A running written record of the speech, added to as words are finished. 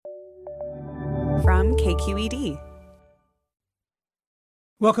from KQED.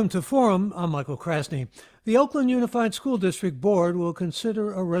 Welcome to Forum. I'm Michael Krasny. The Oakland Unified School District Board will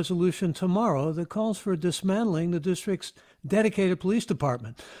consider a resolution tomorrow that calls for dismantling the district's dedicated police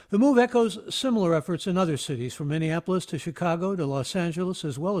department. The move echoes similar efforts in other cities, from Minneapolis to Chicago to Los Angeles,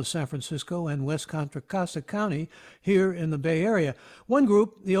 as well as San Francisco and West Contra Costa County here in the Bay Area. One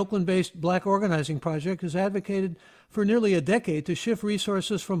group, the Oakland-based Black Organizing Project, has advocated for nearly a decade to shift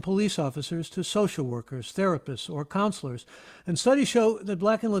resources from police officers to social workers, therapists, or counselors. And studies show that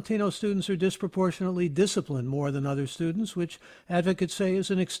Black and Latino students are disproportionately disciplined more than other students, which advocates say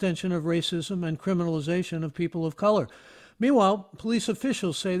is an extension of racism and criminalization of people of color. Meanwhile, police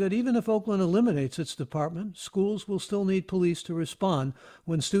officials say that even if Oakland eliminates its department, schools will still need police to respond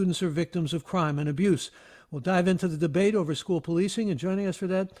when students are victims of crime and abuse. We'll dive into the debate over school policing, and joining us for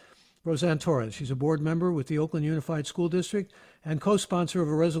that, Roseanne Torres. She's a board member with the Oakland Unified School District and co-sponsor of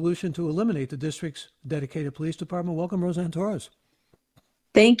a resolution to eliminate the district's dedicated police department. Welcome, Roseanne Torres.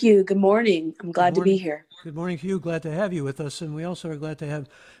 Thank you. Good morning. I'm glad to be here. Good morning to you. Glad to have you with us. And we also are glad to have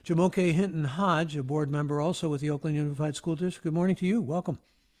Jamoke Hinton Hodge, a board member also with the Oakland Unified School District. Good morning to you. Welcome.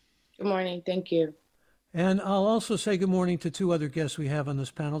 Good morning. Thank you. And I'll also say good morning to two other guests we have on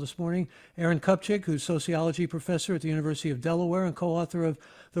this panel this morning. Aaron Kupchik, who's sociology professor at the University of Delaware and co-author of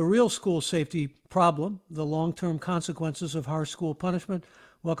The Real School Safety Problem, The Long-Term Consequences of Harsh School Punishment.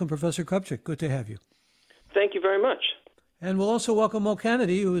 Welcome, Professor Kupchik. Good to have you. Thank you very much. And we'll also welcome Mo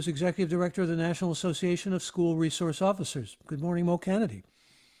Kennedy, who is Executive Director of the National Association of School Resource Officers. Good morning, Mo Kennedy.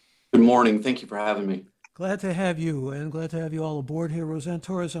 Good morning. Thank you for having me. Glad to have you, and glad to have you all aboard here. Roseanne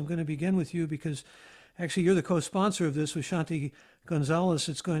Torres, I'm going to begin with you because actually you're the co-sponsor of this with Shanti Gonzalez.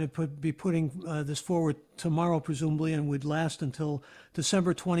 It's going to be putting this forward tomorrow, presumably, and would last until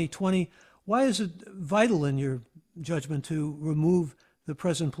December 2020. Why is it vital, in your judgment, to remove the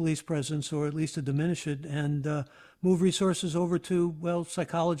present police presence, or at least to diminish it, and move resources over to, well,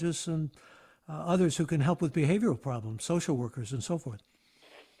 psychologists and others who can help with behavioral problems, social workers and so forth?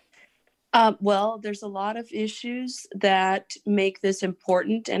 Well, there's a lot of issues that make this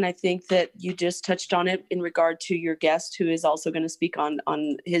important, and I think that you just touched on it in regard to your guest, who is also going to speak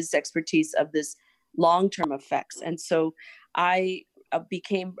on his expertise of this long-term effects. And so I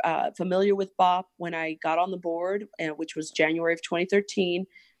became familiar with BOP when I got on the board, which was January of 2013.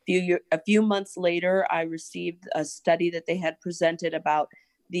 A few months later, I received a study that they had presented about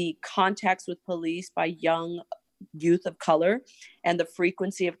the contacts with police by young youth of color, and the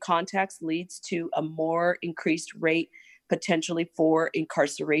frequency of contacts leads to a more increased rate potentially for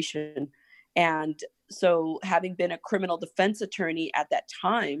incarceration. And so, having been a criminal defense attorney at that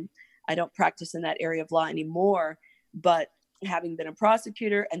time, I don't practice in that area of law anymore, but having been a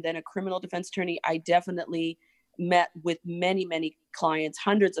prosecutor and then a criminal defense attorney, I definitely met with many, many clients,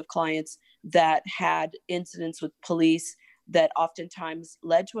 hundreds of clients that had incidents with police that oftentimes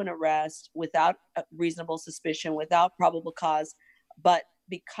led to an arrest without a reasonable suspicion, without probable cause. But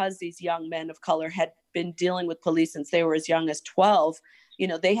because these young men of color had been dealing with police since they were as young as 12,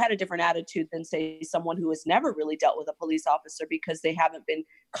 they had a different attitude than, say, someone who has never really dealt with a police officer, because they haven't been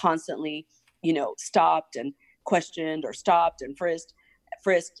constantly, stopped and questioned or stopped and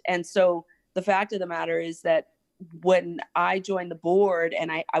frisked. And so the fact of the matter is that when I joined the board,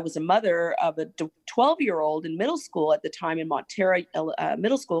 and I was a mother of a 12-year-old in middle school at the time in Montero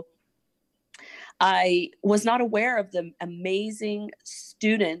Middle School, I was not aware of the amazing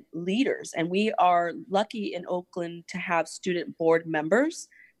student leaders. And we are lucky in Oakland to have student board members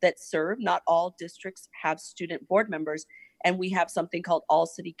that serve. Not all districts have student board members. And we have something called All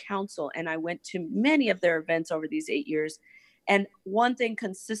City Council. And I went to many of their events over these 8 years. And one thing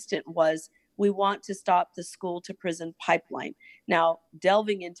consistent was, we want to stop the school to prison pipeline. Now,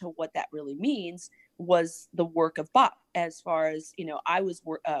 delving into what that really means was the work of BOP. As far as, I was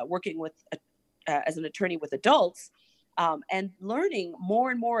working with as an attorney with adults, and learning more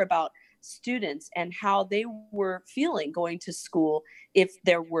and more about students and how they were feeling going to school if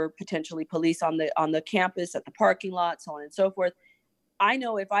there were potentially police on the campus, at the parking lot, so on and so forth. I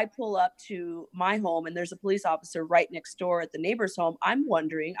know if I pull up to my home and there's a police officer right next door at the neighbor's home, I'm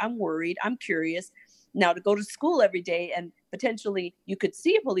wondering, I'm worried, I'm curious. Now, to go to school every day and potentially you could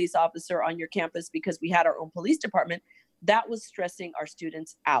see a police officer on your campus because we had our own police department, that was stressing our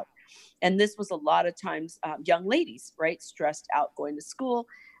students out. And this was a lot of times young ladies, right, stressed out going to school.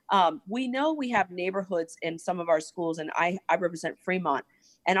 We know we have neighborhoods in some of our schools, and I represent Fremont.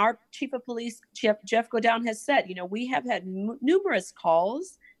 And our chief of police, Jeff Godown, has said, we have had numerous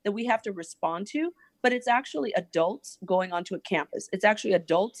calls that we have to respond to, but it's actually adults going onto a campus. It's actually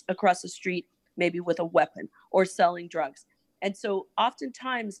adults across the street, maybe with a weapon or selling drugs. And so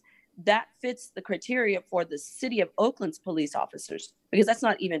oftentimes that fits the criteria for the city of Oakland's police officers, because that's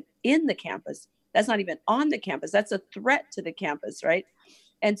not even in the campus. That's not even on the campus. That's a threat to the campus, right?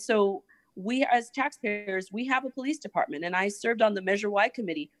 And so we, as taxpayers, we have a police department, and I served on the Measure Y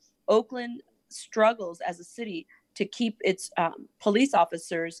committee. Oakland struggles as a city to keep its police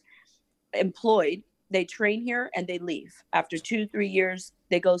officers employed. They train here and they leave. After 2-3 years,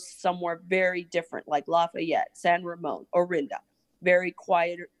 they go somewhere very different, like Lafayette, San Ramon, Orinda, very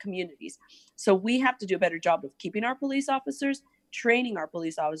quiet communities. So we have to do a better job of keeping our police officers, training our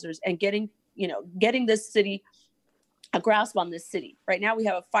police officers, and getting this city a grasp on this city. Right now we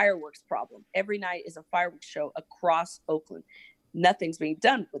have a fireworks problem. Every night is a fireworks show across Oakland. Nothing's being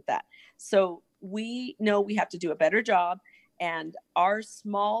done with that. So we know we have to do a better job. And our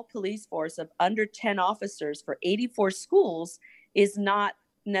small police force of under 10 officers for 84 schools is not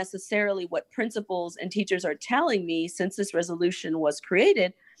necessarily what principals and teachers are telling me since this resolution was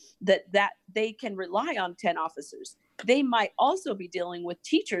created, that they can rely on 10 officers. They might also be dealing with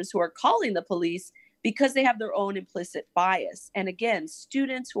teachers who are calling the police because they have their own implicit bias. And again,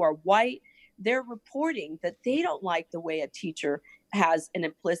 students who are white, they're reporting that they don't like the way a teacher has an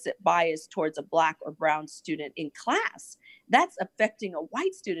implicit bias towards a Black or brown student in class. That's affecting a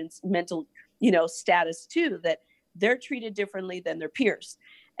white student's mental, status too, that they're treated differently than their peers.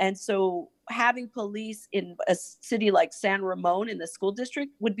 And so having police in a city like San Ramon in the school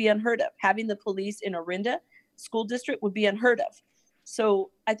district would be unheard of. Having the police in Orinda school district would be unheard of. So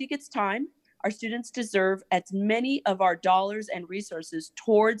I think it's time. Our students deserve as many of our dollars and resources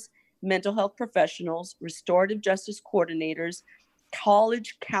towards mental health professionals, restorative justice coordinators,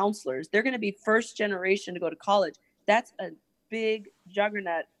 college counselors. They're going to be first generation to go to college. That's a big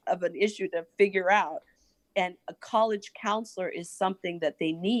juggernaut of an issue to figure out. And a college counselor is something that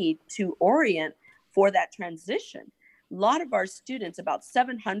they need to orient for that transition. A lot of our students, about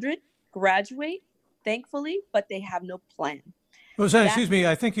 700, graduate, thankfully, but they have no plan. Roseanne, excuse me,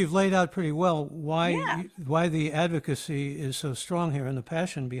 I think you've laid out pretty well why the advocacy is so strong here and the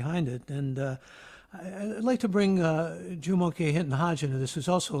passion behind it. And I'd like to bring Jumoke Hinton Hodge into this, who's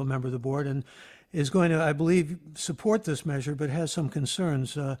also a member of the board and is going to, I believe, support this measure, but has some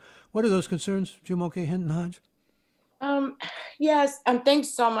concerns. What are those concerns, Jumoke Hinton Hodge? Yes, thanks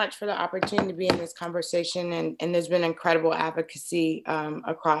so much for the opportunity to be in this conversation. And there's been incredible advocacy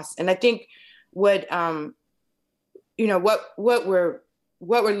across. And I think what we're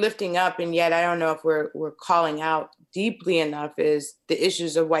lifting up, and yet I don't know if we're calling out deeply enough, is the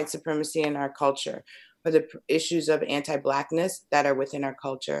issues of white supremacy in our culture, or the issues of anti-Blackness that are within our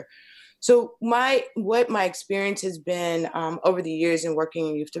culture. So what my experience has been over the years in working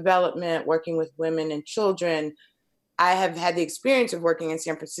in youth development, working with women and children, I have had the experience of working in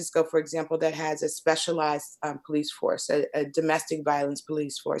San Francisco, for example, that has a specialized police force, a domestic violence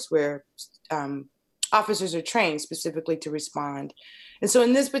police force, where officers are trained specifically to respond. And so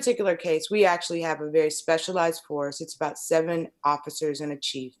in this particular case, we actually have a very specialized force. It's about 7 officers and a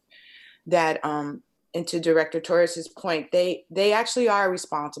chief that, and to Director Torres's point, they actually are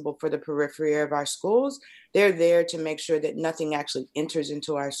responsible for the periphery of our schools. They're there to make sure that nothing actually enters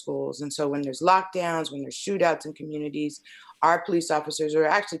into our schools. And so when there's lockdowns, when there's shootouts in communities, our police officers are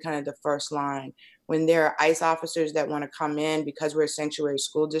actually kind of the first line. When there are ICE officers that want to come in, because we're a sanctuary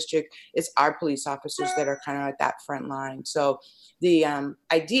school district, it's our police officers that are kind of at that front line. So the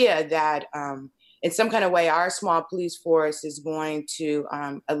idea that in some kind of way our small police force is going to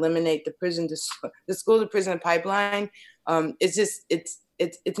eliminate the school to prison pipeline is just,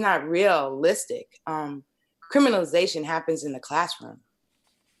 it's not realistic. Criminalization happens in the classroom.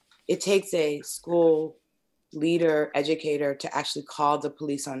 It takes a school leader, educator to actually call the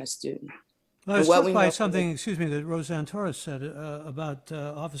police on a student. Well, I was struck by something, that Roseanne Torres said about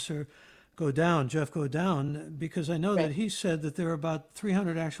Officer Jeff Godown, because I know that he said that there are about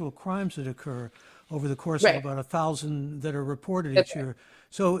 300 actual crimes that occur over the course of about 1,000 that are reported each year.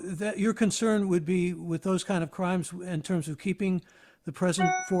 So that your concern would be with those kind of crimes in terms of keeping the present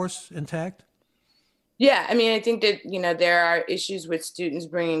force intact? Yeah, I mean, I think that, there are issues with students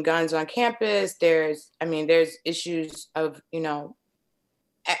bringing guns on campus. There's issues of,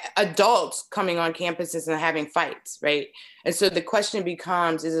 adults coming on campuses and having fights, right? And so the question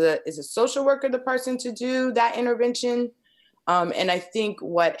becomes, is a social worker the person to do that intervention? And I think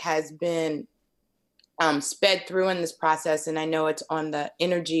what has been sped through in this process, and I know it's on the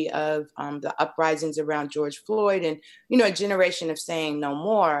energy of the uprisings around George Floyd and, a generation of saying no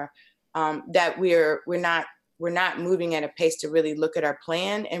more, that we're not moving at a pace to really look at our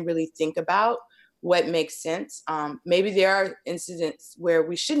plan and really think about what makes sense. Maybe there are incidents where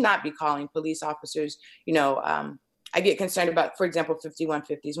we should not be calling police officers, I get concerned about, for example,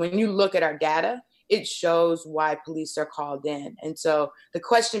 5150s. When you look at our data, it shows why police are called in. And so the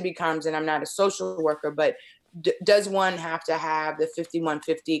question becomes, and I'm not a social worker, but does one have to have the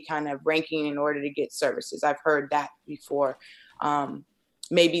 5150 kind of ranking in order to get services? I've heard that before.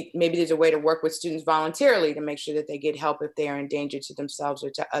 Maybe there's a way to work with students voluntarily to make sure that they get help if they are in danger to themselves or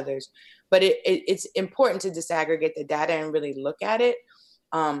to others. But it's important to disaggregate the data and really look at it.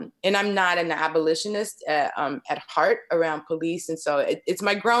 And I'm not an abolitionist at heart around police. And so it's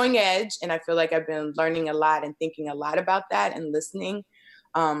my growing edge. And I feel like I've been learning a lot and thinking a lot about that and listening.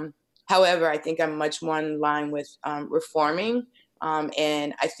 However, I think I'm much more in line with reforming.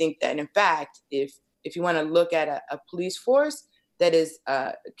 And I think that, in fact, if you want to look at a police force that is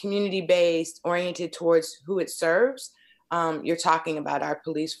community-based, oriented towards who it serves, you're talking about our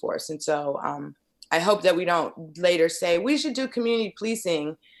police force. And so I hope that we don't later say we should do community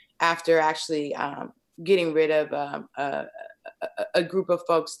policing after actually getting rid of a group of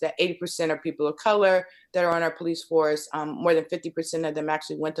folks that 80% are people of color that are on our police force. More than 50% of them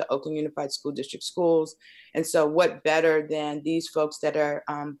actually went to Oakland Unified School District schools. And so what better than these folks that are,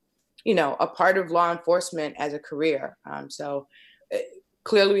 a part of law enforcement as a career. So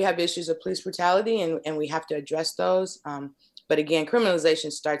clearly we have issues of police brutality and we have to address those. But again, criminalization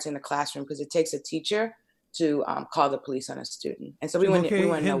starts in the classroom because it takes a teacher to call the police on a student. And so we want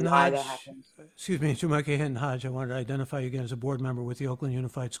to know why that happens. Excuse me, Jumoke Hinton-Hodge. I wanted to identify you again as a board member with the Oakland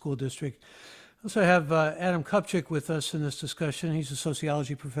Unified School District. Also have Adam Kupchik with us in this discussion. He's a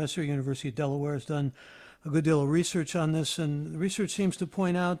sociology professor at the University of Delaware, has done a good deal of research on this, and the research seems to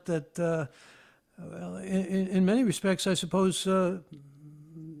point out that in many respects, I suppose,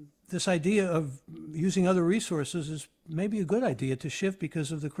 this idea of using other resources is maybe a good idea to shift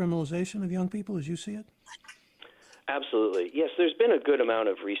because of the criminalization of young people, as you see it? Absolutely. Yes, there's been a good amount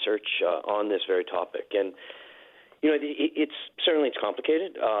of research on this very topic. And, it's certainly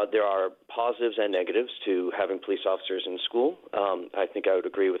complicated. There are positives and negatives to having police officers in school. I think I would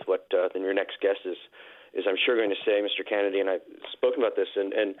agree with what your next guest is I'm sure going to say, Mr. Kennedy, and I've spoken about this,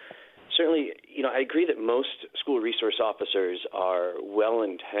 and certainly, I agree that most school resource officers are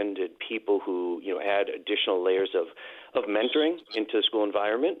well-intended people who, add additional layers of mentoring into the school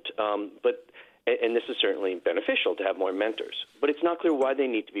environment. And this is certainly beneficial to have more mentors. But it's not clear why they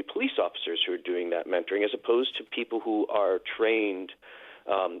need to be police officers who are doing that mentoring, as opposed to people who are trained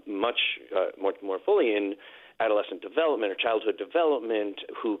much more fully in adolescent development or childhood development,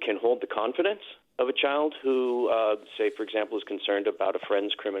 who can hold the confidence of a child who, say, for example, is concerned about a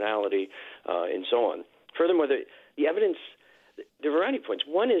friend's criminality and so on. Furthermore, the evidence, there are a variety of points.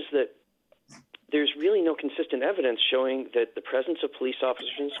 One is that there's really no consistent evidence showing that the presence of police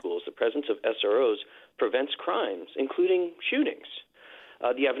officers in schools, the presence of SROs, prevents crimes, including shootings.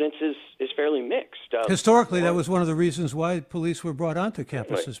 The evidence is fairly mixed. Historically, that was one of the reasons why police were brought onto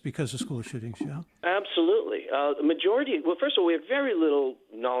campuses, because of school shootings, yeah? Absolutely. The majority, well, first of all, we have very little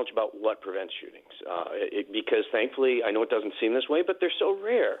knowledge about what prevents shootings, because thankfully, I know it doesn't seem this way, but they're so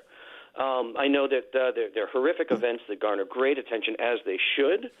rare. I know that they're horrific events that garner great attention, as they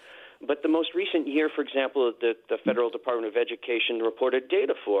should. But the most recent year, for example, that the Federal Department of Education reported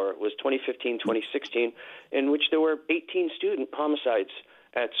data for was 2015-2016, in which there were 18 student homicides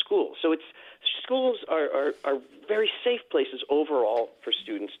at school. So schools are very safe places overall for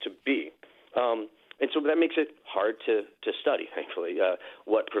students to be. And so that makes it hard to study, thankfully,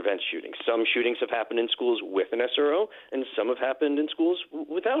 what prevents shootings. Some shootings have happened in schools with an SRO, and some have happened in schools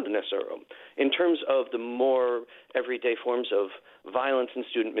without an SRO. In terms of the more everyday forms of violence and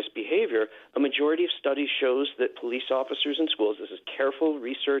student misbehavior, a majority of studies shows that police officers in schools, this is careful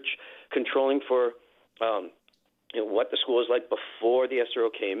research controlling for what the school was like before the SRO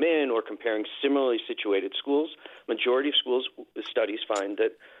came in, or comparing similarly situated schools. Majority of studies find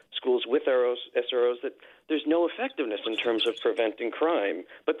that schools with SROs, that there's no effectiveness in terms of preventing crime,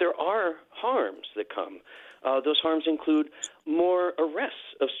 but there are harms that come. Those harms include more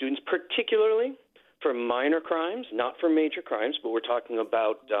arrests of students, particularly for minor crimes, not for major crimes, but we're talking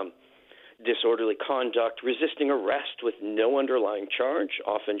about disorderly conduct, resisting arrest with no underlying charge,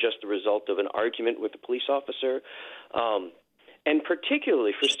 often just the result of an argument with a police officer, and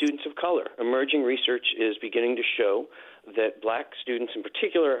particularly for students of color. Emerging research is beginning to show that black students in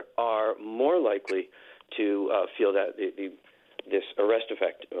particular are more likely to feel that this arrest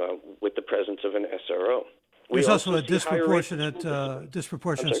effect with the presence of an SRO. There's also a disproportionate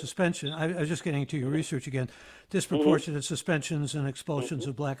suspension. I was just getting to your research again. Disproportionate suspensions and expulsions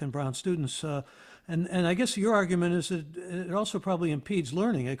of black and brown students. And I guess your argument is that it also probably impedes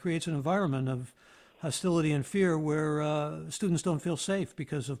learning. It creates an environment of hostility and fear where students don't feel safe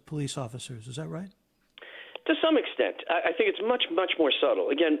because of police officers. Is that right? To some extent. I think it's much, much more subtle.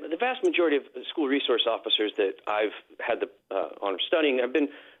 Again, the vast majority of school resource officers that I've had the honor of studying have been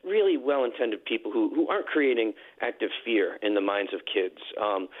really well-intended people who aren't creating active fear in the minds of kids.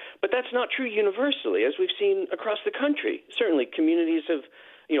 But that's not true universally, as we've seen across the country. Certainly, communities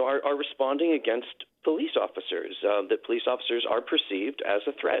are responding against police officers, that police officers are perceived as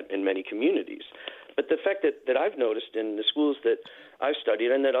a threat in many communities. But the effect that I've noticed in the schools that I've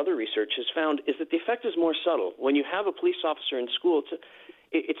studied and that other research has found is that the effect is more subtle. When you have a police officer in school,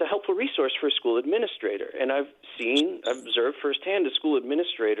 it's a helpful resource for a school administrator. And I've observed firsthand that school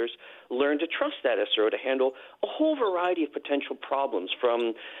administrators learn to trust that SRO to handle a whole variety of potential problems,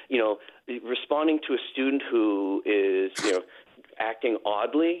 from, responding to a student who is, acting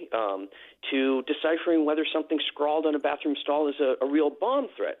oddly, to deciphering whether something scrawled on a bathroom stall is a real bomb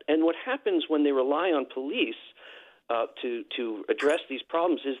threat. And what happens when they rely on police to address these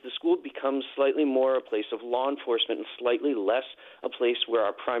problems is the school becomes slightly more a place of law enforcement and slightly less a place where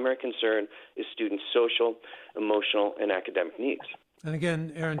our primary concern is students' social, emotional, and academic needs. And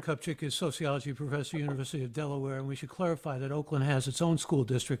again, Aaron Kupchik is sociology professor, University of Delaware, and we should clarify that Oakland has its own school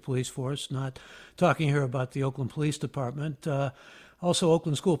district police force, not talking here about the Oakland Police Department. Also,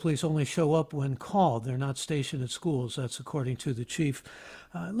 Oakland School Police only show up when called. They're not stationed at schools. That's according to the chief.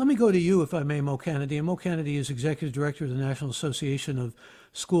 Let me go to you, if I may, Mo Kennedy. And Mo Kennedy is executive director of the National Association of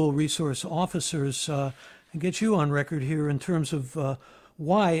School Resource Officers. And get you on record here in terms of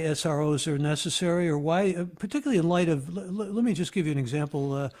why SROs are necessary, or why, particularly in light of, let me just give you an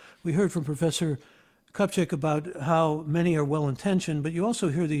example. We heard from Professor Kupchik about how many are well-intentioned, but you also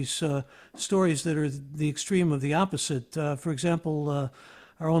hear these stories that are the extreme of the opposite. For example,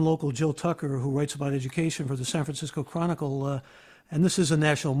 our own local Jill Tucker, who writes about education for the San Francisco Chronicle, and this is a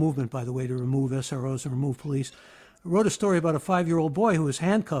national movement, by the way, to remove SROs and remove police, wrote a story about a 5-year-old boy who was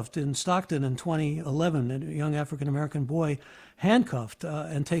handcuffed in Stockton in 2011, a young African-American boy handcuffed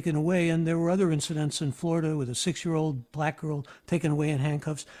and taken away. And there were other incidents in Florida with a 6-year-old black girl taken away in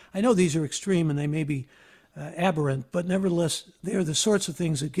handcuffs. I know these are extreme and they may be aberrant, but nevertheless, they're the sorts of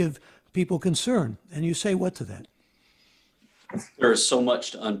things that give people concern. And you say what to that? There is so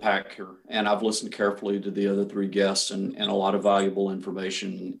much to unpack here, and I've listened carefully to the other three guests and a lot of valuable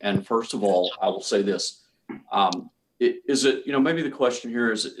information. And first of all, I will say this. Maybe the question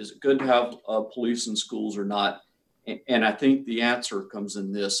here is it good to have police in schools or not? And I think the answer comes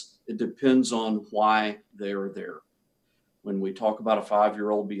in this. It depends on why they are there. When we talk about a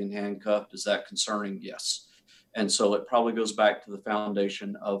 5-year-old being handcuffed, is that concerning? Yes. And so it probably goes back to the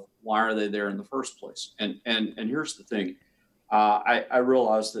foundation of why are they there in the first place? And here's the thing. I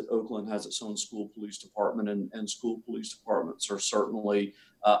realize that Oakland has its own school police department, and school police departments are certainly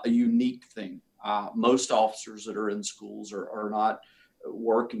a unique thing. Most officers that are in schools are not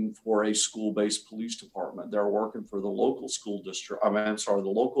working for a school-based police department. They're working for the local school district. The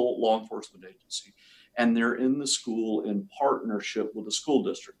local law enforcement agency. And they're in the school in partnership with the school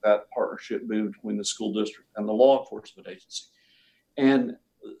district, that partnership being between the school district and the law enforcement agency. And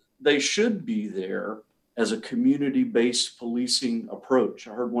they should be there as a community-based policing approach.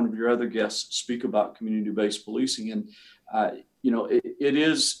 I heard one of your other guests speak about community-based policing, and it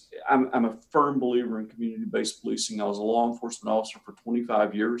is, I'm a firm believer in community-based policing. I was a law enforcement officer for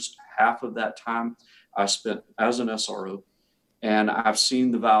 25 years. Half of that time I spent as an SRO, and I've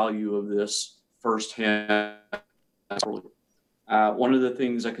seen the value of this firsthand. One of the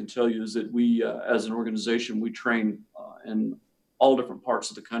things I can tell you is that we, as an organization, we train in all different parts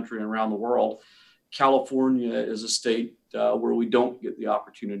of the country and around the world. California is a state where we don't get the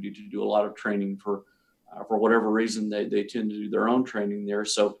opportunity to do a lot of training for whatever reason. They tend to do their own training there.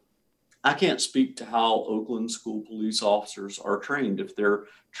 So I can't speak to how Oakland school police officers are trained, if they're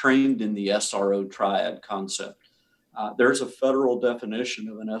trained in the SRO triad concept. There's a federal definition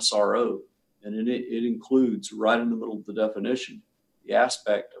of an SRO, and it includes, right in the middle of the definition, the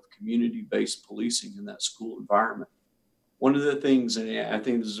aspect of community-based policing in that school environment. One of the things, and I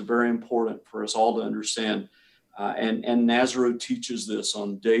think this is very important for us all to understand, and NASRO teaches this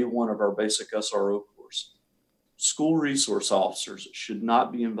on day one of our basic SRO course, school resource officers should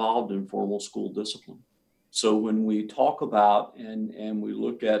not be involved in formal school discipline. So when we talk about and we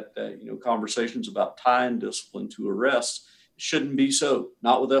look at conversations about tying discipline to arrests, it shouldn't be so,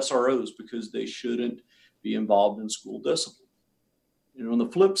 not with SROs, because they shouldn't be involved in school discipline. On the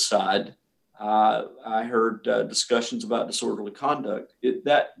flip side, I heard discussions about disorderly conduct.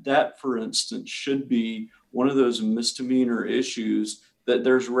 That, for instance, should be one of those misdemeanor issues that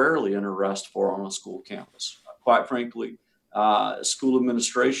there's rarely an arrest for on a school campus. Quite frankly, school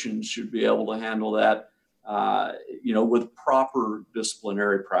administration should be able to handle that, with proper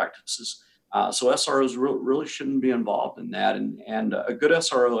disciplinary practices. So SROs really shouldn't be involved in that. And a good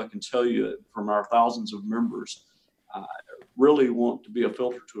SRO, I can tell you from our thousands of members, really want to be a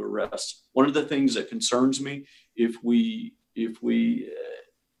filter to arrest. One of the things that concerns me, if we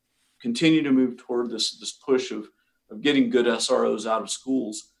continue to move toward this push of getting good SROs out of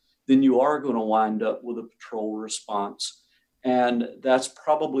schools, then you are going to wind up with a patrol response. And that's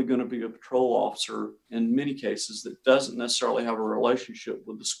probably going to be a patrol officer in many cases that doesn't necessarily have a relationship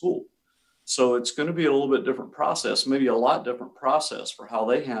with the school. So it's going to be a little bit different process, maybe a lot different process for how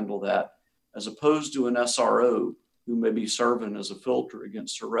they handle that, as opposed to an SRO who may be serving as a filter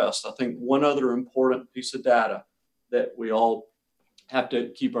against arrest. I think one other important piece of data that we all have to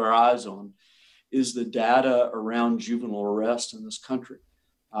keep our eyes on is the data around juvenile arrest in this country.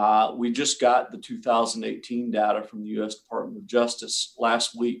 We just got the 2018 data from the U.S. Department of Justice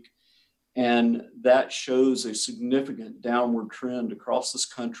last week, and that shows a significant downward trend across this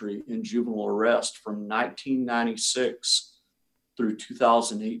country in juvenile arrest from 1996 through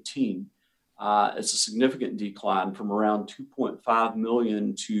 2018. It's a significant decline from around 2.5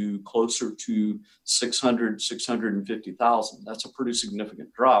 million to closer to 650,000. That's a pretty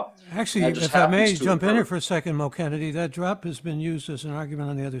significant drop. Actually, if I may jump in here for a second, Mo Kennedy, that drop has been used as an argument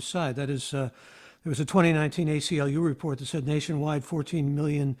on the other side. That is, there was a 2019 ACLU report that said nationwide 14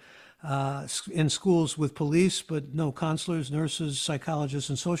 million in schools with police, but no counselors, nurses, psychologists,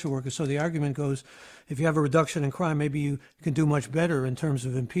 and social workers. So the argument goes, if you have a reduction in crime, maybe you can do much better in terms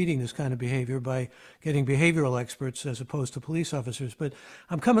of impeding this kind of behavior by getting behavioral experts as opposed to police officers. But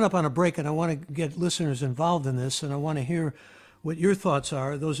I'm coming up on a break, and I want to get listeners involved in this, and I want to hear what your thoughts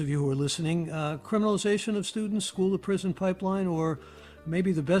are, those of you who are listening. Criminalization of students, school to prison pipeline, or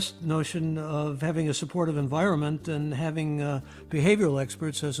maybe the best notion of having a supportive environment and having behavioral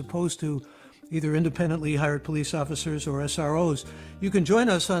experts as opposed to either independently hired police officers or SROs. You can join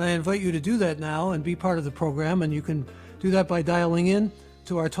us, and I invite you to do that now and be part of the program, and you can do that by dialing in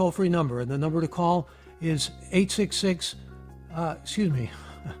to our toll-free number. And the number to call is 866,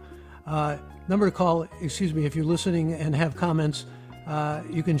 number to call, if you're listening and have comments,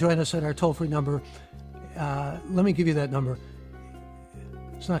 you can join us at our toll-free number. Let me give you that number.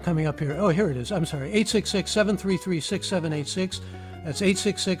 It's not coming up here. Oh, here it is. I'm sorry. 866-733-6786. That's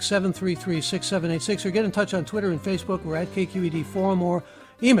 866-733-6786. Or get in touch on Twitter and Facebook. We're at KQED Forum, or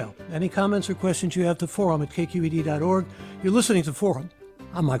email any comments or questions you have to forum@kqed.org. You're listening to Forum.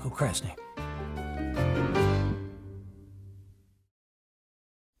 I'm Michael Krasny.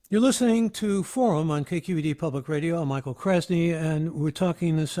 You're listening to Forum on KQED Public Radio. I'm Michael Krasny, and we're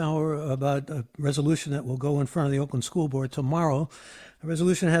talking this hour about a resolution that will go in front of the Oakland School Board tomorrow. The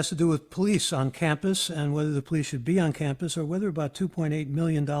resolution has to do with police on campus and whether the police should be on campus, or whether about $2.8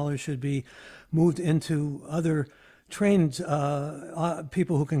 million should be moved into other trained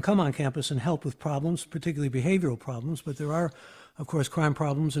people who can come on campus and help with problems, particularly behavioral problems. But there are, of course, crime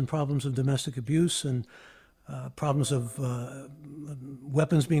problems and problems of domestic abuse and problems of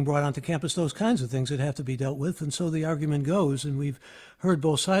weapons being brought onto campus, those kinds of things that have to be dealt with. And so the argument goes, and we've heard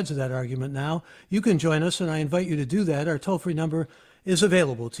both sides of that argument now. You can join us, and I invite you to do that. Our toll-free number is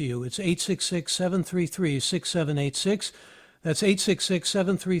available to you. It's 866-733-6786. That's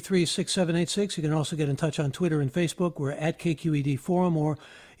 866-733-6786. You can also get in touch on Twitter and Facebook. We're at KQED Forum, or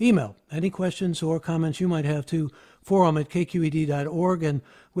email any questions or comments you might have to forum@kqed.org. And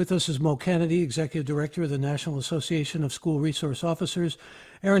with us is Mo Kennedy, Executive Director of the National Association of School Resource Officers,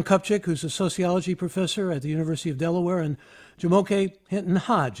 Aaron Kupchik, who's a sociology professor at the University of Delaware, and Jamoke Hinton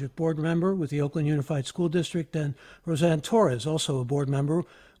Hodge, a board member with the Oakland Unified School District, and Roseanne Torres, also a board member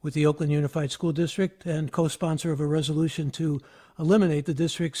with the Oakland Unified School District and co-sponsor of a resolution to eliminate the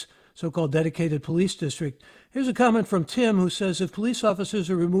district's so-called dedicated police district. Here's a comment from Tim, who says, if police officers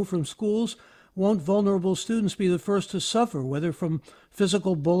are removed from schools, won't vulnerable students be the first to suffer, whether from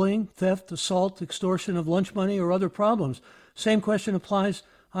physical bullying, theft, assault, extortion of lunch money, or other problems? Same question applies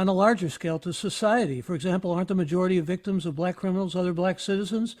on a larger scale to society. For example, aren't the majority of victims of black criminals other black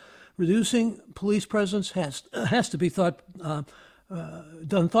citizens? Reducing police presence has to be done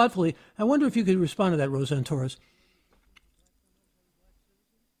thoughtfully. I wonder if you could respond to that, Roseanne Torres.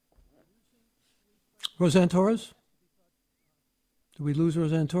 Roseanne Torres? Did we lose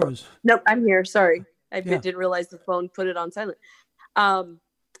Roseanne Torres? Nope, I'm here. Sorry. I didn't realize the phone put it on silent.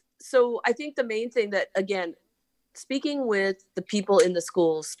 So I think the main thing that, again, speaking with the people in the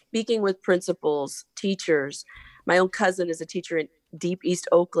schools, speaking with principals, teachers. My own cousin is a teacher in Deep East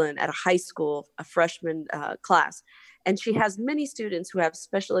Oakland at a high school, a freshman class. And she has many students who have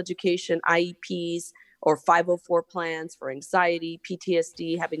special education IEPs or 504 plans for anxiety,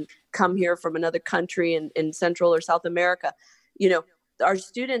 PTSD, having come here from another country in Central or South America. You know, Our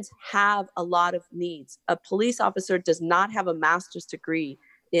students have a lot of needs. A police officer does not have a master's degree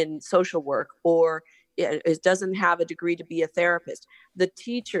in social work, or it doesn't have a degree to be a therapist. The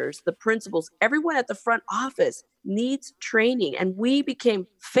teachers, the principals, everyone at the front office needs training. And we became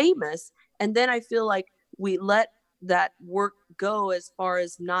famous. And then I feel like we let that work go as far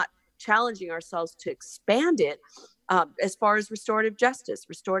as not challenging ourselves to expand it, as far as restorative justice,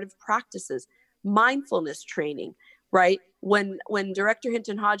 restorative practices, mindfulness training, right? When Director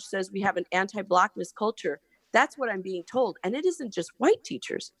Hinton Hodge says we have an anti-Blackness culture, that's what I'm being told. And it isn't just white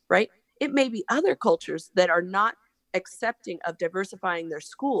teachers, right? It may be other cultures that are not accepting of diversifying their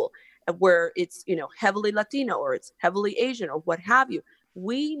school, where it's, heavily Latino or it's heavily Asian or what have you.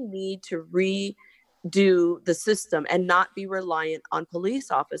 We need to redo the system and not be reliant on police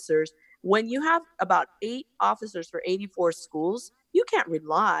officers. When you have about 8 officers for 84 schools, you can't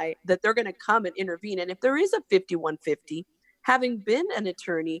rely that they're going to come and intervene. And if there is a 5150, having been an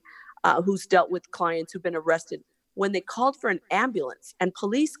attorney who's dealt with clients who've been arrested, when they called for an ambulance and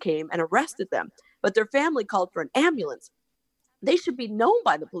police came and arrested them, but their family called for an ambulance, they should be known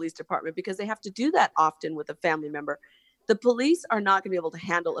by the police department because they have to do that often with a family member. The police are not going to be able to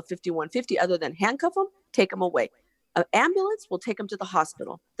handle a 5150 other than handcuff them, take them away. An ambulance will take them to the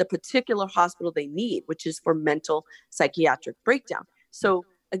hospital, the particular hospital they need, which is for mental psychiatric breakdown. So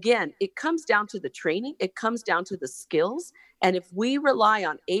again, it comes down to the training. It comes down to the skills. And if we rely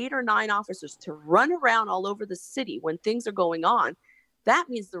on 8 or 9 officers to run around all over the city when things are going on, that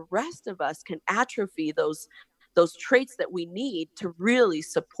means the rest of us can atrophy those traits that we need to really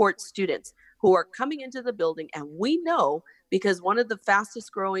support students who are coming into the building. And we know, because one of the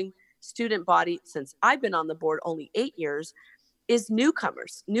fastest growing student body since I've been on the board, only 8 years, is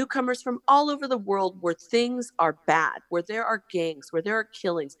newcomers from all over the world where things are bad, where there are gangs, where there are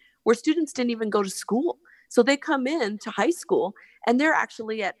killings, where students didn't even go to school. So they come in to high school and they're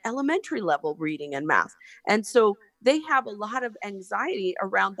actually at elementary level reading and math. And so they have a lot of anxiety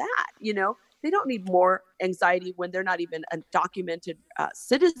around that. They don't need more anxiety when they're not even a documented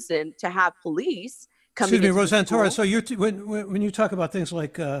citizen to have police coming in. Excuse me, Roseanne Torres. So when you talk about things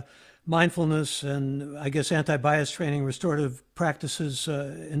like mindfulness and I guess anti-bias training, restorative practices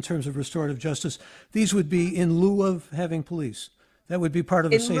in terms of restorative justice, these would be in lieu of having police. That would be part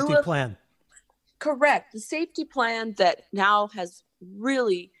of the safety plan. Correct. The safety plan that now has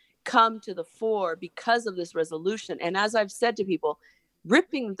really come to the fore because of this resolution. And as I've said to people,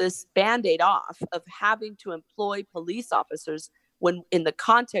 ripping this Band-Aid off of having to employ police officers when in the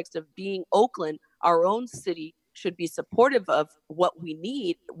context of being Oakland, our own city should be supportive of what we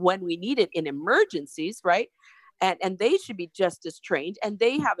need when we need it in emergencies, right? And they should be just as trained, and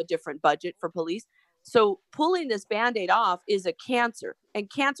they have a different budget for police. So pulling this Band-Aid off is a cancer, and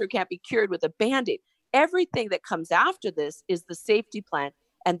cancer can't be cured with a Band-Aid. Everything that comes after this is the safety plan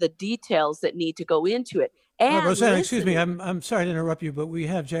and the details that need to go into it. And Roseanne, excuse me, I'm sorry to interrupt you, but we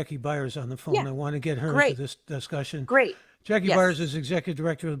have Jackie Byers on the phone. Yeah. I want to get her into this discussion. Great. Jackie Byers is Executive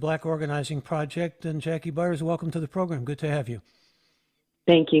Director of the Black Organizing Project. And Jackie Byers, welcome to the program. Good to have you.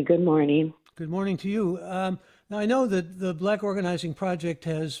 Thank you. Good morning. Good morning to you. Now, I know that the Black Organizing Project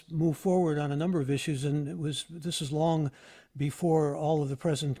has moved forward on a number of issues, and this is long before all of the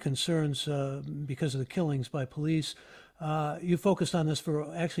present concerns because of the killings by police. You focused on this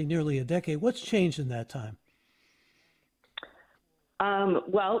for actually nearly a decade. What's changed in that time?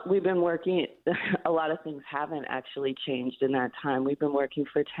 Well, we've been working, a lot of things haven't actually changed in that time. We've been working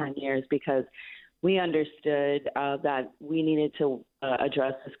for 10 years because we understood that we needed to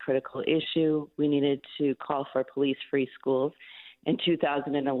address this critical issue. We needed to call for police-free schools. In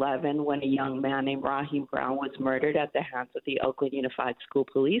 2011, when a young man named Raheem Brown was murdered at the hands of the Oakland Unified School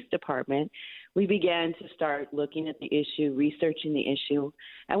Police Department, we began to start looking at the issue, researching the issue,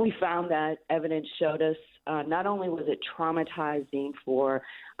 and we found that evidence showed us not only was it traumatizing for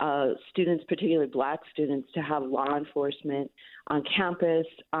students, particularly Black students, to have law enforcement on campus,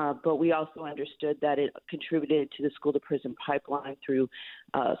 but we also understood that it contributed to the school-to-prison pipeline through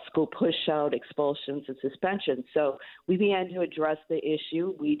school push-out, expulsions, and suspensions. So we began to address the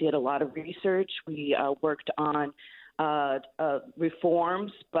issue. We did a lot of research. We worked on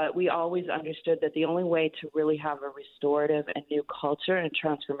reforms, but we always understood that the only way to really have a restorative and new culture and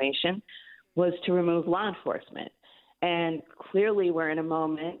transformation was to remove law enforcement. And clearly we're in a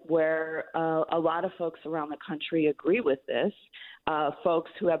moment where a lot of folks around the country agree with this,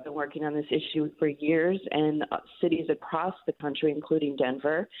 folks who have been working on this issue for years in cities across the country, including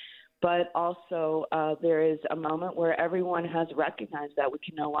Denver. But also there is a moment where everyone has recognized that we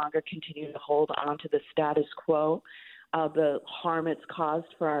can no longer continue to hold on to the status quo. the harm it's caused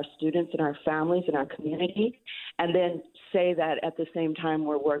for our students and our families and our community, and then say that at the same time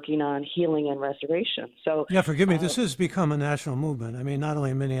we're working on healing and restoration. So yeah, forgive me, this has become a national movement. I mean, not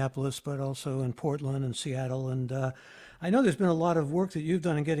only in Minneapolis, but also in Portland and Seattle. And I know there's been a lot of work that you've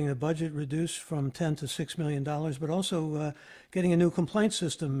done in getting the budget reduced from $10 to $6 million, but also getting a new complaint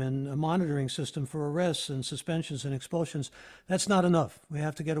system and a monitoring system for arrests and suspensions and expulsions. That's not enough. We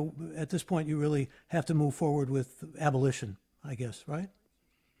have to get, at this point, you really have to move forward with abolition, I guess, right?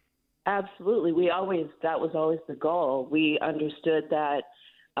 Absolutely. That was always the goal. We understood that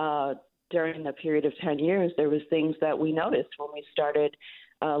during the period of 10 years, there was things that we noticed when we started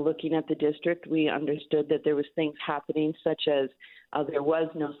looking at the district. We understood that there was things happening, such as there was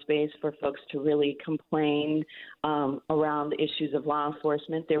no space for folks to really complain around issues of law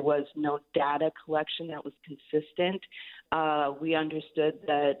enforcement. There was no data collection that was consistent. We understood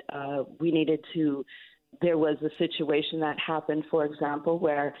that there was a situation that happened, for example,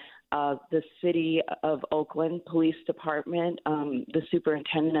 where the city of Oakland Police Department, the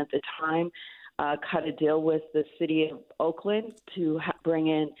superintendent at the time, cut a deal with the city of Oakland to bring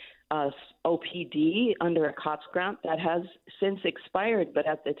in OPD under a COPS grant that has since expired. But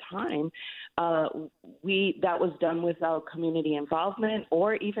at the time, that was done without community involvement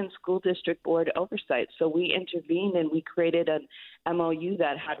or even school district board oversight. So we intervened and we created an MOU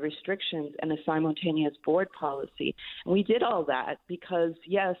that had restrictions and a simultaneous board policy. And we did all that because,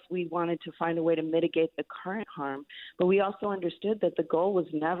 yes, we wanted to find a way to mitigate the current harm, but we also understood that the goal was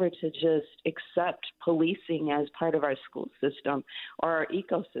never to just accept policing as part of our school system or our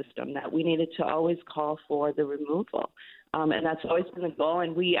ecosystem, that we needed to always call for the removal. And that's always been the goal.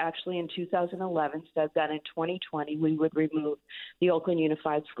 And we actually in 2011 said that in 2020 we would remove the Oakland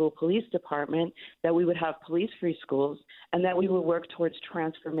Unified School Police Department, that we would have police-free schools, and that we would work towards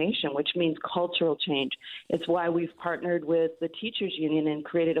transformation, which means cultural change. It's why we've partnered with the teachers union and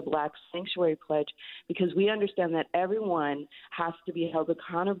created a Black Sanctuary Pledge, because we understand that everyone has to be held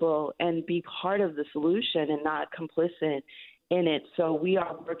accountable and be part of the solution and not complicit in it. So we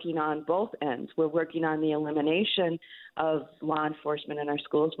are working on both ends. We're working on the elimination of law enforcement in our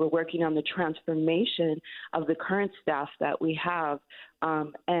schools. We're working on the transformation of the current staff that we have,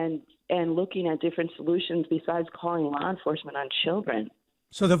 and looking at different solutions besides calling law enforcement on children.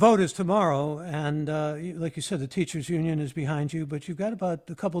 So the vote is tomorrow, and like you said, the teachers union is behind you, but you've got about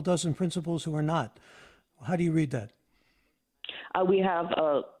a couple dozen principals who are not. How do you read that? We have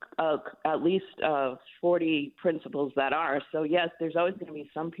at least 40 principals that are. So, yes, there's always going to be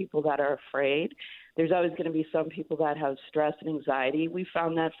some people that are afraid. There's always going to be some people that have stress and anxiety. We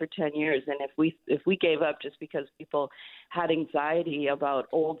found that for 10 years. And if we gave up just because people had anxiety about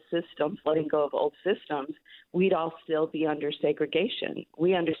old systems, letting go of old systems, we'd all still be under segregation.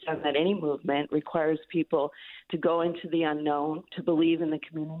 We understand that any movement requires people to go into the unknown, to believe in the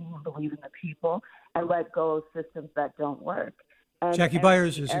community and believe in the people, and let go of systems that don't work. Jackie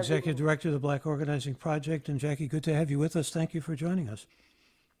Byers is Executive Director of the Black Organizing Project. And Jackie, good to have you with us. Thank you for joining us.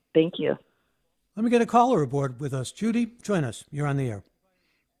 Thank you. Let me get a caller aboard with us. Judy, join us. You're on the air.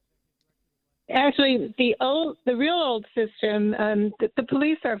 Actually, the real old system, the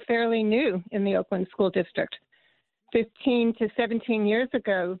police are fairly new in the Oakland School District. 15 to 17 years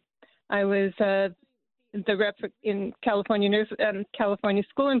ago, I was the rep in California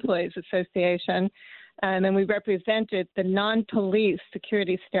School Employees Association, and we represented the non-police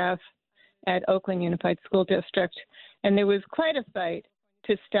security staff at Oakland Unified School District. And there was quite a fight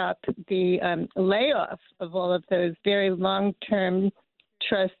to stop the layoff of all of those very long-term,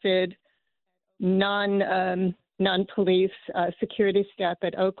 trusted, non-police security staff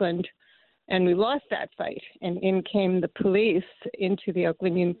at Oakland. And we lost that fight, and in came the police into the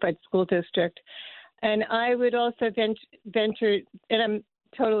Oakland Unified School District. And I would also venture, and I'm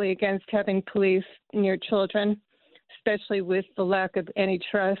totally against having police near children, especially with the lack of any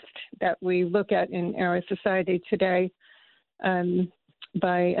trust that we look at in our society today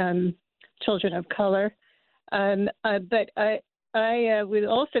by children of color. But I would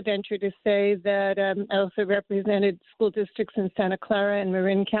also venture to say that I also represented school districts in Santa Clara and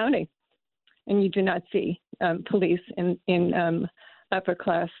Marin County, and you do not see police in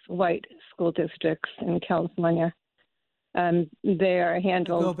upper-class white school districts in California. They are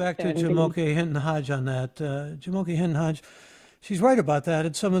handled. Go back to Jamoke Hinton-Hodge on that. Jamoke Hinton-Hodge, she's right about that.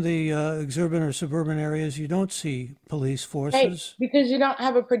 In some of the exurban or suburban areas, you don't see police forces. Right, because you don't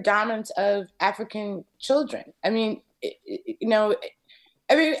have a predominance of African children. I mean,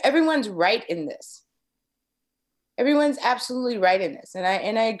 everyone's right in this. Everyone's absolutely right in this. And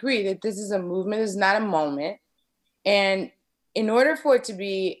I agree that this is a movement, it's not a moment. And in order for it to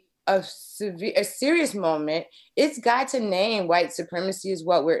be a serious moment, it's got to name white supremacy as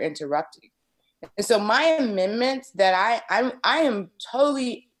what we're interrupting. And so my amendments that I am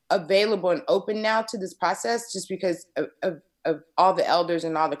totally available and open now to this process, just because of all the elders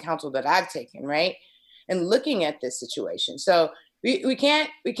and all the counsel that I've taken, right? And looking at this situation. So we can't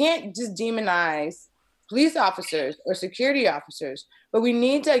just demonize police officers or security officers, but we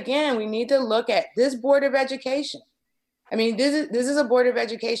need to look at this Board of Education. I mean, this is a Board of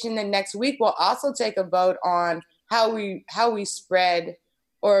Education that next week will also take a vote on how we spread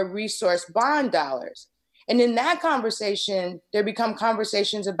or resource bond dollars. And in that conversation, there become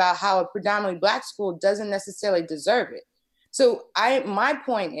conversations about how a predominantly Black school doesn't necessarily deserve it. So my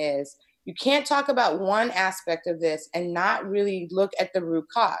point is, you can't talk about one aspect of this and not really look at the root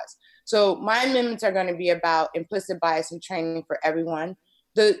cause. So my amendments are going to be about implicit bias and training for everyone.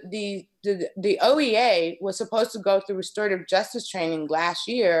 The OEA was supposed to go through restorative justice training last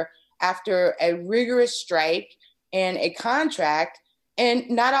year after a rigorous strike and a contract, and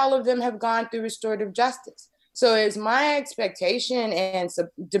not all of them have gone through restorative justice. So it's my expectation and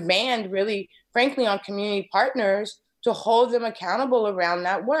demand, really, frankly, on community partners to hold them accountable around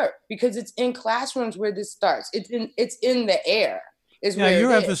that work, because it's in classrooms where this starts. It's in the air.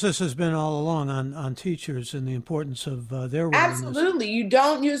 Your emphasis has been all along on teachers and the importance of their role. Absolutely. You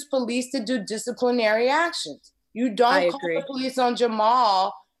don't use police to do disciplinary actions. You don't call the police on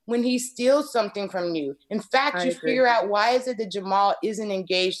Jamal when he steals something from you. In fact, you figure out, why is it that Jamal isn't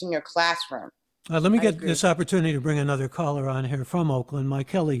engaged in your classroom? Let me get this opportunity to bring another caller on here from Oakland. Mike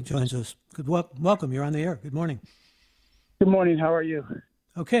Kelly joins us. Welcome. You're on the air. Good morning. Good morning. How are you?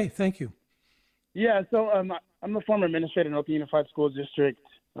 Okay. Thank you. Yeah. So I'm a former administrator in Oakland Unified School District,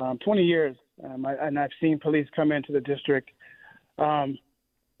 20 years. And I've seen police come into the district. And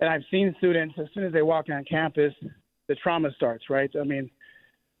I've seen students, as soon as they walk on campus, the trauma starts, right? I mean,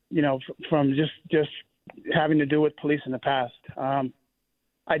 from just having to do with police in the past.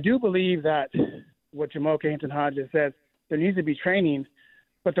 I do believe that what Jamoke Hinton Hodges says, there needs to be training,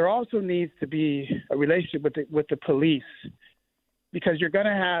 but there also needs to be a relationship with the police, because you're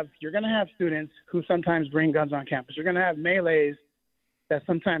gonna have students who sometimes bring guns on campus. You're gonna have melees that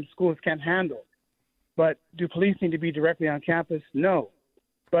sometimes schools can't handle. But do police need to be directly on campus? No.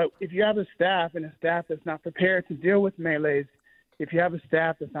 But if you have a staff that's not prepared to deal with melees, if you have a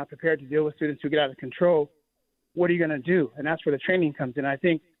staff that's not prepared to deal with students who get out of control, what are you going to do? And that's where the training comes in. I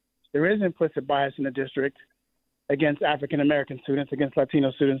think there is implicit bias in the district against African-American students, against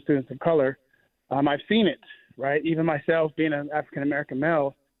Latino students, students of color. I've seen it, right? Even myself, being an African-American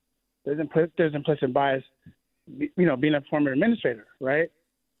male, there's implicit bias, being a former administrator, right?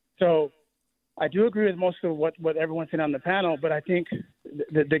 So I do agree with most of what everyone's saying on the panel, but I think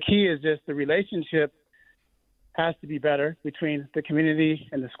the key is just the relationship has to be better between the community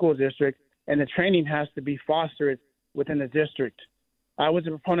and the school district, and the training has to be fostered within the district. I was a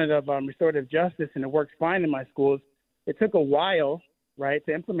proponent of restorative justice, and it works fine in my schools. It took a while, right,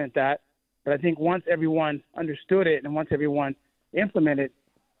 to implement that, but I think once everyone understood it and once everyone implemented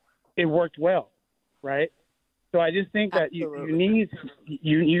it, worked well, right? So I just think that you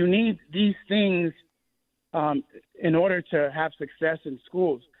need these things in order to have success in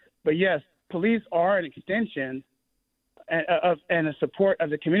schools. But yes, police are an extension and a support of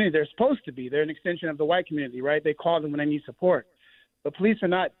the community. They're supposed to be. They're an extension of the white community, right? They call them when they need support. But police they're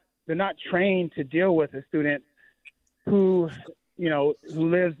not trained to deal with a student who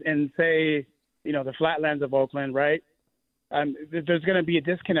lives in, say, the flatlands of Oakland, right? There's going to be a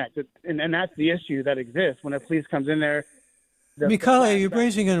disconnect, and that's the issue that exists when a police comes in there. Mikhail, you're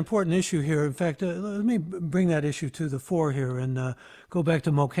raising an important issue here. In fact, let me bring that issue to the fore here and go back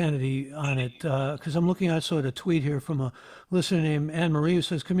to Mo Kennedy on it, because I'm looking at sort of a tweet here from a listener named Anne Marie who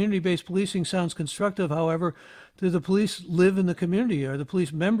says, community-based policing sounds constructive. However, do the police live in the community? Are the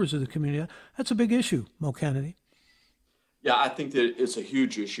police members of the community? That's a big issue, Mo Kennedy. Yeah, I think that it's a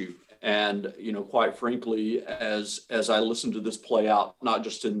huge issue. And, quite frankly, as I listen to this play out, not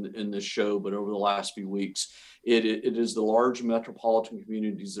just in this show, but over the last few weeks, it is the large metropolitan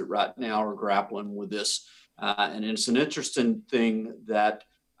communities that right now are grappling with this. And it's an interesting thing that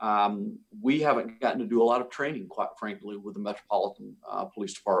we haven't gotten to do a lot of training, quite frankly, with the metropolitan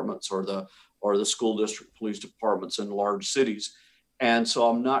police departments or the school district police departments in large cities. And so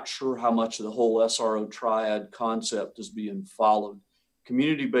I'm not sure how much of the whole SRO triad concept is being followed.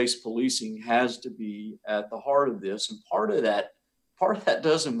 Community-based policing has to be at the heart of this. And part of that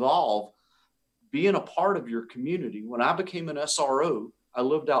does involve being a part of your community. When I became an SRO, I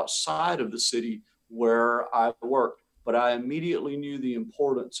lived outside of the city where I worked, but I immediately knew the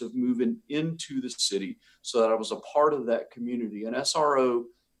importance of moving into the city so that I was a part of that community. An SRO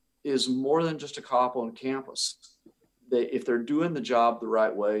is more than just a cop on campus. If they're doing the job the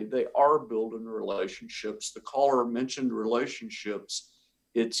right way, they are building relationships. The caller mentioned relationships.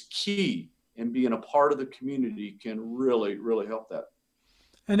 It's key, and being a part of the community can really, really help that.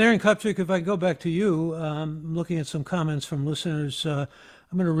 And Aaron Kupchik, if I go back to you, I'm looking at some comments from listeners. I'm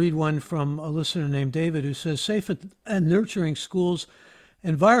going to read one from a listener named David who says, safe and nurturing schools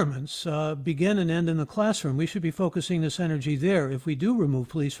environments begin and end in the classroom. We should be focusing this energy there. If we do remove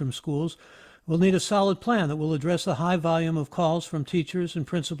police from schools, we'll need a solid plan that will address the high volume of calls from teachers and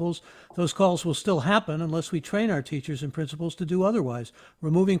principals. Those calls will still happen unless we train our teachers and principals to do otherwise.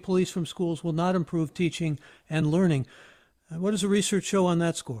 Removing police from schools will not improve teaching and learning. What does the research show on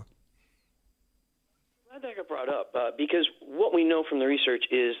that score? Glad that got brought up because what we know from the research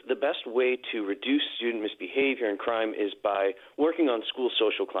is the best way to reduce student misbehavior and crime is by working on school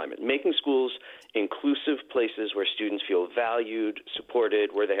social climate, making schools inclusive places where students feel valued,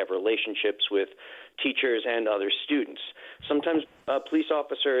 supported, where they have relationships with teachers and other students. Sometimes police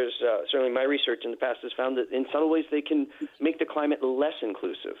officers, certainly my research in the past has found that in subtle ways they can make the climate less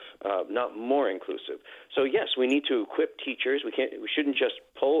inclusive, not more inclusive. So yes, we need to equip teachers. We shouldn't just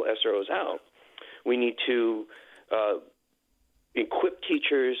pull SROs out. We need to equip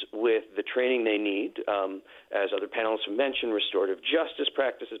teachers with the training they need, as other panelists have mentioned. Restorative justice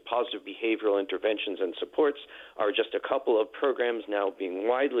practices, positive behavioral interventions and supports are just a couple of programs now being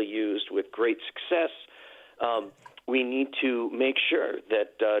widely used with great success. We need to make sure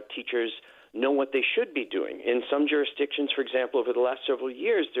that teachers know what they should be doing. In some jurisdictions, for example, over the last several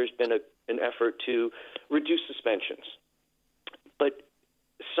years, there's been an effort to reduce suspensions. But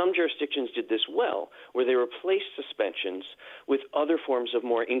some jurisdictions did this well, where they replaced suspensions with other forms of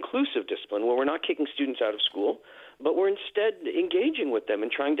more inclusive discipline, where we're not kicking students out of school, but we're instead engaging with them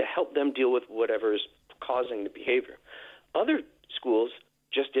and trying to help them deal with whatever is causing the behavior. Other schools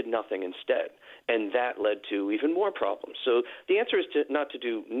just did nothing instead, and that led to even more problems. So the answer is not to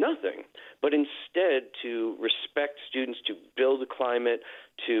do nothing, but instead to respect students, to build a climate,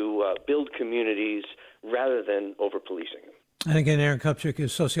 to build communities, rather than over-policing them. And again, Aaron Kupchik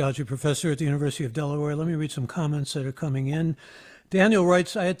is sociology professor at the University of Delaware. Let me read some comments that are coming in. Daniel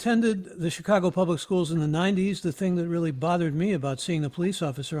writes, I attended the Chicago public schools in the 90s. The thing that really bothered me about seeing the police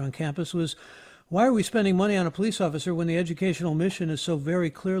officer on campus was, why are we spending money on a police officer when the educational mission is so very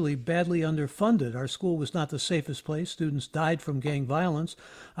clearly badly underfunded? Our school was not the safest place. Students died from gang violence.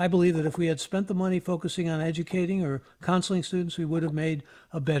 I believe that if we had spent the money focusing on educating or counseling students, we would have made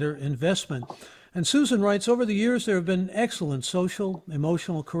a better investment. And Susan writes, over the years, there have been excellent social,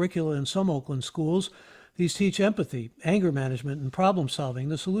 emotional curricula in some Oakland schools. These teach empathy, anger management, and problem solving.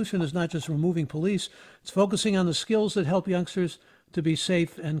 The solution is not just removing police, it's focusing on the skills that help youngsters to be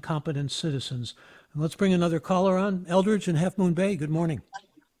safe and competent citizens. And let's bring another caller on. Eldridge in Half Moon Bay, good morning.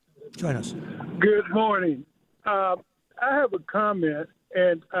 Join us. Good morning. I have a comment,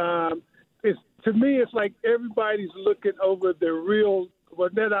 and to me, it's like everybody's looking over the real, well,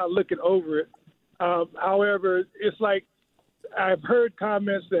 they're not looking over it. However, it's like I've heard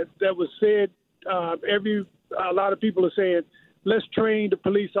comments that was said. A lot of people are saying, let's train the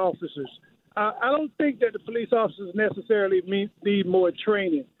police officers. I don't think that the police officers necessarily need more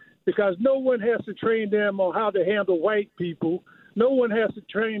training, because no one has to train them on how to handle white people. No one has to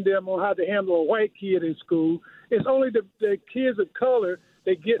train them on how to handle a white kid in school. It's only the kids of color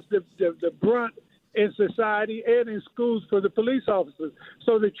that gets the brunt in society and in schools for the police officers.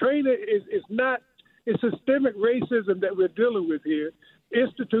 So the training is not. It's systemic racism that we're dealing with here,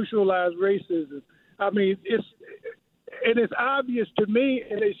 institutionalized racism. I mean, it's obvious to me,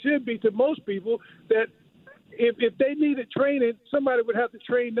 and it should be to most people, that if they needed training, somebody would have to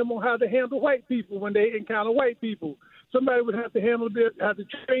train them on how to handle white people when they encounter white people. Somebody would have to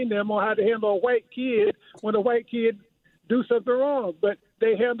train them on how to handle a white kid when a white kid do something wrong. But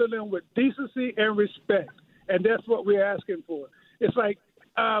they handle them with decency and respect, and that's what we're asking for. It's like,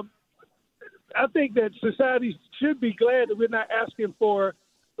 I think that society should be glad that we're not asking for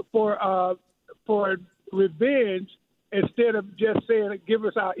revenge instead of just saying give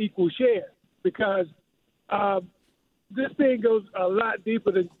us our equal share, because this thing goes a lot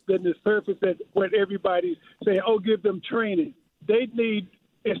deeper than the surface that what everybody's saying. Oh, give them training.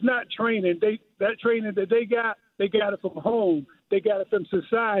 It's not training. That training that they got it from home. They got it from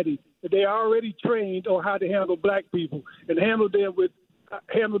society. They already trained on how to handle black people and handle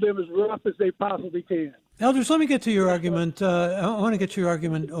them as rough as they possibly can. Eldridge, let me get to your argument. I want to get your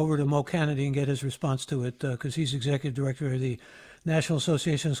argument over to Mo Kennedy and get his response to it, because he's executive director of the National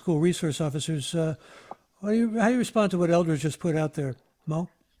Association of School Resource Officers. How do you respond to what Eldridge just put out there, Mo?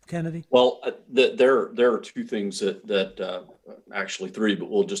 Kennedy? Well, there are two things that actually three, but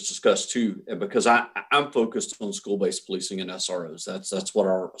we'll just discuss two. And because I'm focused on school-based policing and SROs. That's what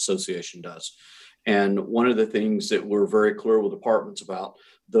our association does. And one of the things that we're very clear with departments about,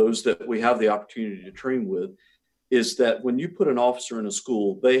 those that we have the opportunity to train with, is that when you put an officer in a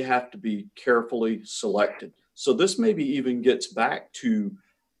school, they have to be carefully selected. So this maybe even gets back to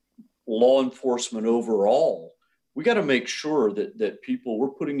law enforcement overall. We got to make sure that people we're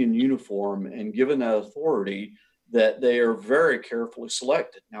putting in uniform and given that authority, that they are very carefully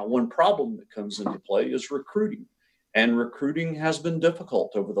selected. Now, one problem that comes into play is recruiting, and recruiting has been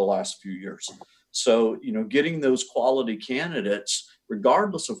difficult over the last few years. So, getting those quality candidates,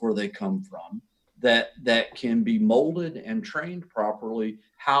 regardless of where they come from, that can be molded and trained properly,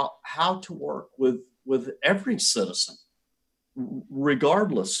 how to work with every citizen,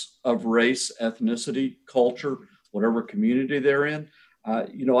 regardless of race, ethnicity, culture, whatever community they're in.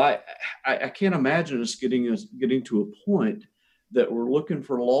 I can't imagine us getting to a point that we're looking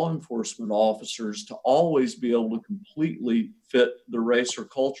for law enforcement officers to always be able to completely fit the race or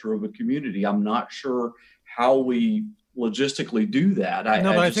culture of a community. I'm not sure how we logistically do that.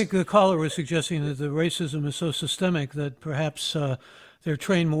 I think the caller was suggesting that the racism is so systemic that perhaps they're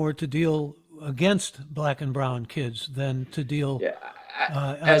trained more to deal against black and brown kids than to deal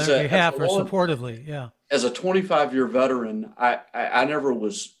on their behalf or supportively. Yeah. As a 25-year veteran, I never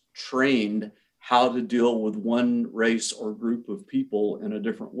was trained how to deal with one race or group of people in a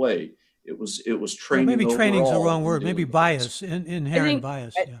different way. It was training. Well, maybe training's the overall wrong word. Maybe bias, inherent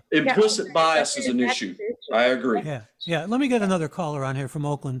bias. Yeah. Implicit bias is an issue. I agree. Yeah. Let me get another caller on here from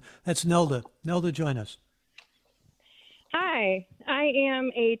Oakland. That's Nelda. Nelda, join us. Hi, I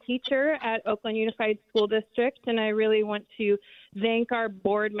am a teacher at Oakland Unified School District, and I really want to thank our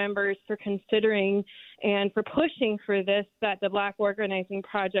board members for considering and for pushing for this that the Black Organizing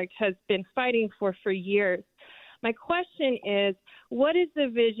Project has been fighting for years. My question is, what is the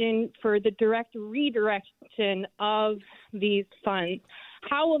vision for the direct redirection of these funds?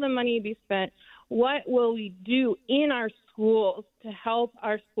 How will the money be spent? What will we do in our schools to help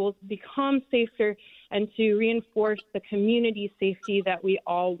our schools become safer and to reinforce the community safety that we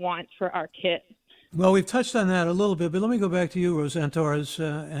all want for our kids? Well, we've touched on that a little bit, but let me go back to you, Roseanne Torres,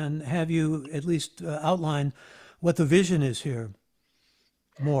 and have you at least outline what the vision is here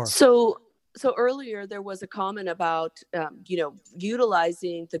more. So earlier there was a comment about,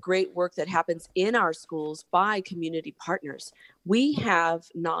 utilizing the great work that happens in our schools by community partners. We have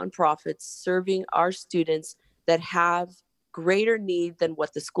nonprofits serving our students that have greater need than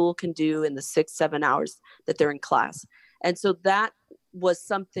what the school can do in the 6-7 hours that they're in class. And so that was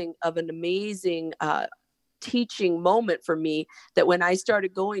something of an amazing teaching moment for me, that when I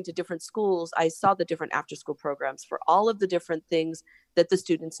started going to different schools, I saw the different after school programs for all of the different things that the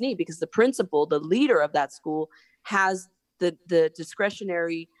students need, because the principal, the leader of that school, has the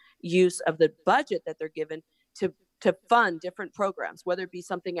discretionary use of the budget that they're given to fund different programs, whether it be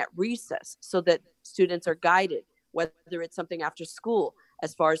something at recess so that students are guided, whether it's something after school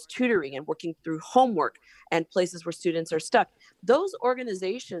as far as tutoring and working through homework and places where students are stuck. Those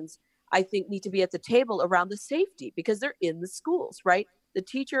organizations, I think, need to be at the table around the safety, because they're in the schools, right? The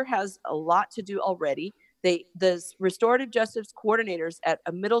teacher has a lot to do already. The restorative justice coordinators at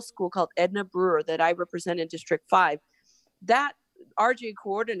a middle school called Edna Brewer that I represent in District 5, that RJ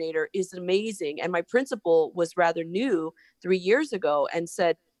coordinator is amazing. And my principal was rather new 3 years ago and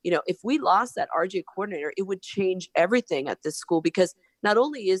said, if we lost that RJ coordinator, it would change everything at this school, because not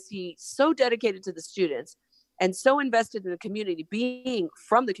only is he so dedicated to the students and so invested in the community, being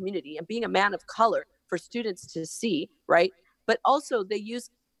from the community and being a man of color for students to see, right? But also they use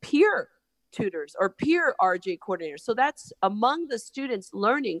peer tutors or peer RJ coordinators. So that's among the students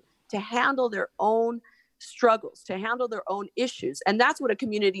learning to handle their own struggles, to handle their own issues. And that's what a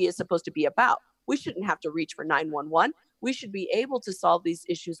community is supposed to be about. We shouldn't have to reach for 911. We should be able to solve these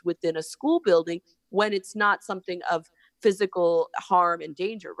issues within a school building when it's not something of physical harm and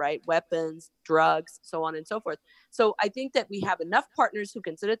danger, right? Weapons, drugs, so on and so forth. So I think that we have enough partners who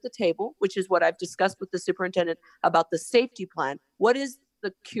can sit at the table, which is what I've discussed with the superintendent about the safety plan. What is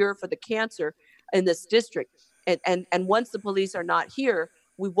the cure for the cancer in this district? And once the police are not here,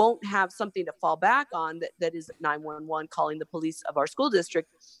 we won't have something to fall back on that is 911 calling the police of our school district.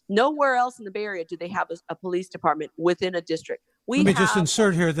 Nowhere else in the Bay Area do they have a police department within a district. Let me just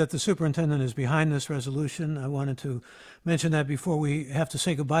insert here that the superintendent is behind this resolution. I wanted to mention that before we have to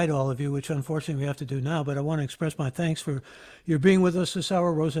say goodbye to all of you, which unfortunately we have to do now, but I want to express my thanks for your being with us this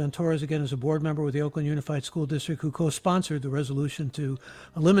hour. Roseanne Torres, again, is a board member with the Oakland Unified School District who co-sponsored the resolution to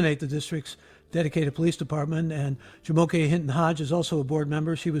eliminate the district's dedicated police department. And Jamoke Hinton-Hodge is also a board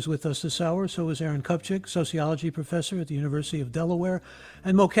member. She was with us this hour. So was Aaron Kupchik, sociology professor at the University of Delaware,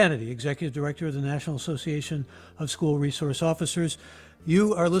 and Mo Kennedy, executive director of the National Association of School Resource Officers.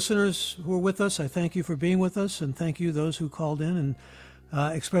 You, our listeners who are with us, I thank you for being with us, and thank you those who called in and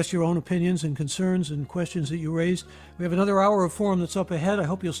express your own opinions and concerns and questions that you raised. We have another hour of forum that's up ahead. I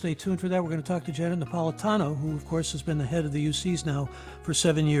hope you'll stay tuned for that. We're going to talk to Janet Napolitano, who, of course, has been the head of the UCs now for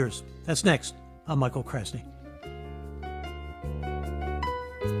 7 years. That's next. I'm Michael Krasny.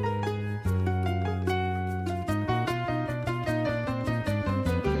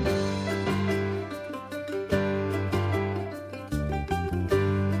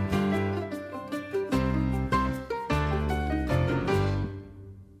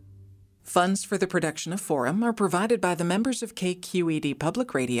 Funds for the production of Forum are provided by the members of KQED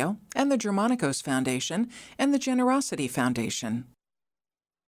Public Radio and the Germanicos Foundation and the Generosity Foundation.